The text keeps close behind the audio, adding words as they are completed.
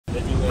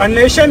A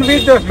nation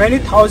with many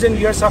thousand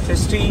years of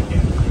history,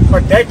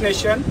 for that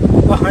nation,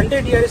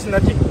 100 years is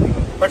nothing.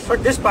 But for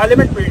this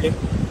parliament building,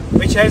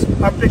 which has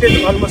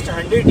operated almost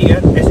 100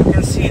 years, as you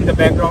can see in the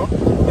background,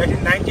 that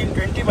in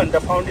 1921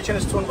 the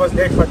foundation stone was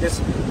laid for this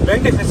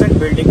magnificent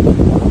building.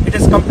 It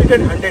has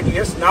completed 100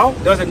 years. Now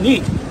there was a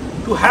need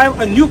to have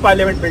a new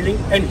parliament building,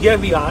 and here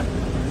we are.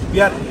 We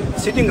are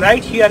sitting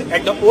right here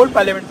at the old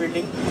parliament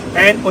building,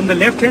 and on the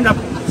left hand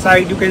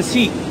side you can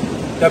see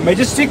the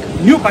majestic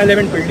new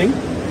parliament building,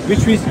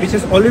 which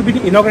has already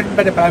been inaugurated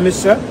by the Prime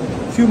Minister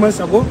a few months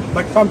ago.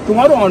 But from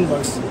tomorrow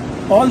onwards,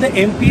 all the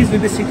MPs will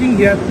be sitting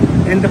here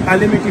and the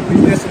parliamentary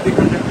business will be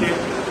conducted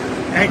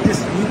at this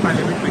new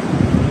parliament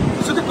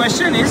building. So the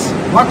question is,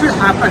 what will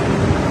happen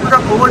to the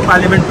old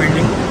parliament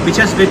building, which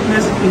has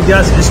witnessed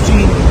India's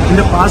history in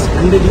the past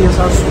 100 years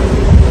or so?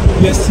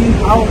 We have seen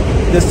how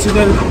the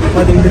struggle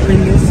for the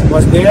independence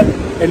was there,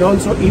 and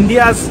also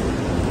India's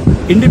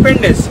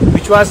independence,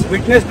 which was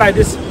witnessed by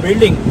this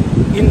building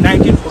in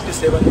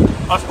 1947.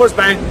 Of course,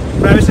 by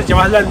Prime Minister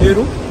Jawaharlal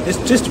Nehru, this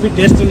Tryst with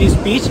Destiny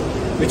speech,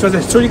 which was a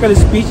historical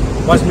speech,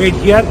 was made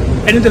here.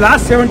 And in the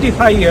last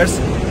 75 years,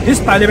 this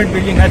parliament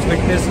building has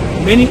witnessed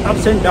many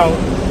ups and downs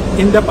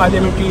in the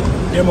parliamentary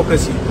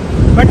democracy.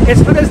 But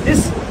as far as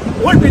this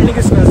old building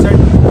is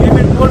concerned, we have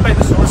been told by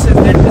the sources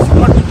that this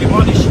will not be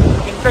demolished.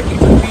 In fact, it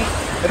will be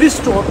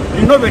restored,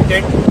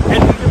 renovated,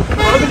 and will be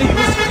probably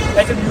used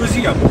as a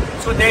museum,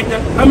 so that the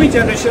coming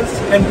generations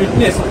can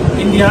witness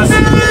India's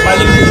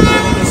parliamentary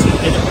democracy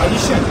as a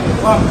tradition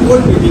of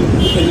old building.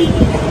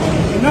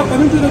 And now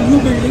coming to the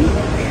new building,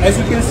 as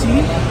you can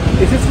see,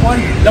 this is called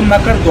the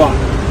Makar Dwar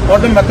or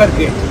the Makar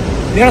Gate.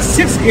 There are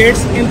 6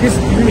 gates in this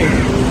building,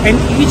 and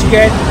each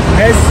gate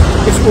has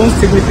its own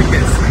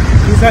significance.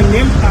 These are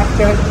named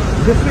after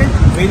different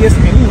various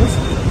animals.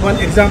 For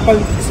example,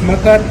 is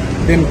Makar,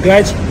 then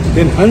Gaj,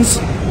 then Hans,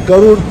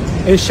 Garud,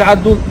 and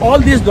Shardul. All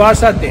these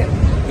dwars are there.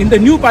 In the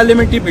new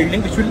parliamentary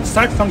building, which will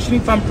start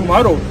functioning from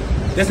tomorrow,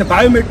 there's a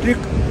biometric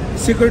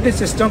security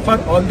system for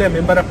all the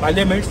member of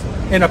parliaments.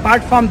 And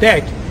apart from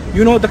that,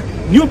 you know, the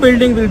new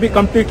building will be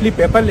completely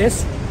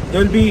paperless.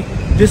 There will be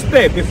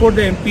display before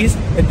the MPs,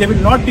 and they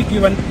will not be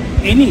given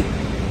any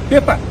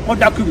paper or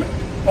document.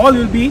 All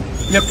will be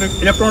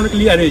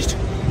electronically arranged.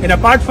 And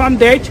apart from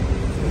that,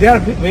 there are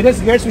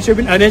various gates which have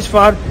been arranged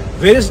for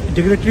various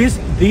dignitaries.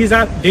 These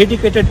are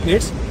dedicated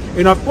gates.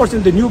 And of course,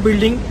 in the new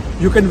building,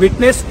 you can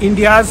witness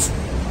India's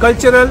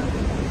cultural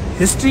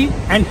history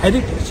and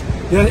heritage.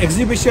 There are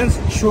exhibitions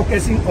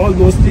showcasing all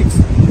those things.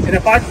 And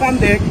apart from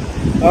that,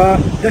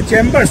 the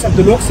chambers of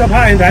the Lok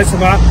Sabha and Rajya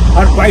Sabha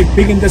are quite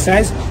big in the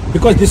size,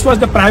 because this was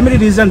the primary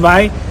reason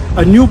why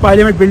a new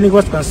parliament building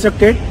was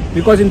constructed,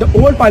 because in the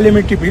old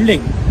parliamentary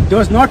building there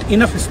was not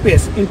enough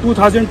space. In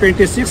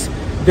 2026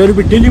 there will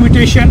be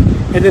delimitation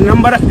and the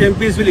number of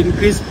MPs will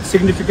increase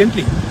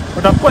significantly.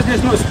 But of course there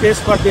is no space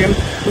for them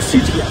to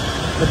sit here.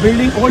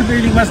 The old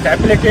building was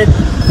dilapidated.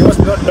 There was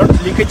a lot of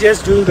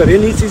leakages during the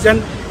rainy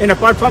season, and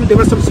apart from there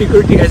were some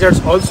security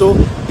hazards also.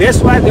 That's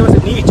why there was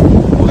a need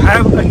to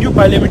have a new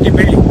parliamentary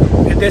building,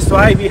 and that's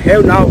why we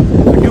have now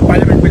a new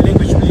parliament building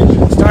which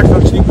will start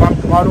functioning from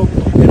tomorrow.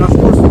 And of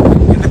course,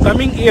 in the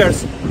coming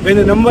years, when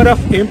the number of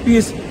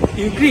MPs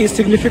increase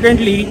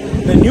significantly,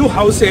 the new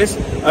houses,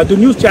 the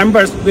new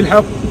chambers will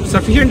have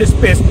sufficient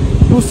space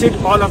to sit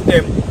all of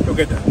them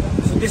together.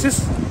 So this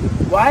is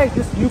why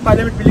this new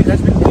parliament building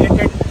has been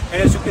created.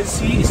 And as you can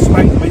see, it's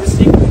quite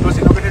majestic. It was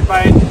inaugurated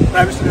by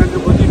Prime Minister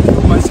Narendra Modi a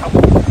few months ago,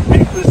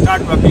 and it will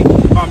start working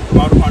from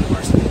tomorrow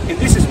onwards. In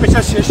this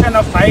special session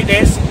of 5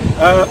 days,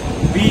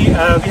 we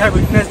have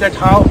witnessed that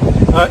how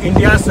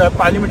India's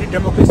parliamentary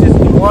democracy has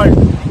evolved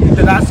in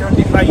the last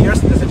 75 years.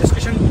 There's a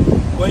discussion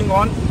going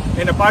on,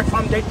 and apart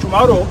from that,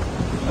 tomorrow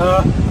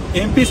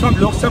MPs from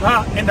Lok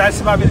Sabha and Rajya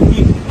Sabha will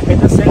meet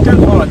at the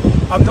central hall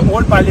of the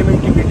old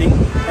parliamentary building,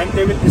 and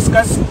they will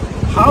discuss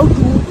how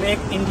to make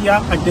India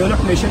a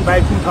developed nation by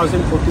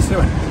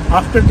 2047.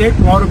 After that,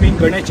 tomorrow being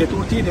Ganesh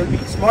Chaturthi, there will be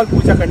a small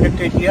puja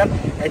conducted here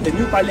at the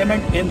new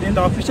parliament, and then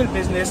the official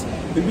business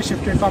will be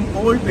shifted from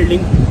old building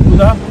to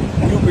the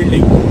new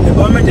building. The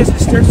government has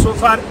listed so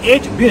far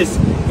 8 bills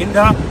in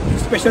the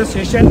special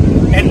session,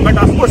 but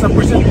of course, a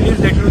person believes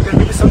that there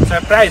will be some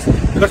surprise,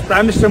 because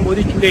Prime Minister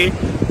Modi today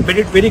made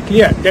it very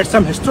clear that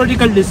some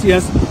historical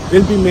decisions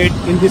will be made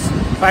in this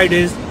 5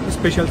 days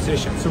special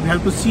session. So we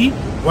have to see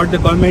what the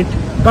government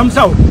comes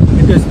out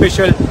with a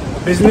special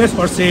business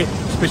or say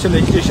special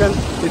legislation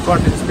before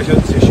the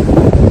special session.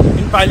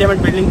 In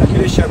Parliament building,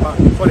 Akhilesh Sharma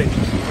for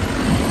NDTV.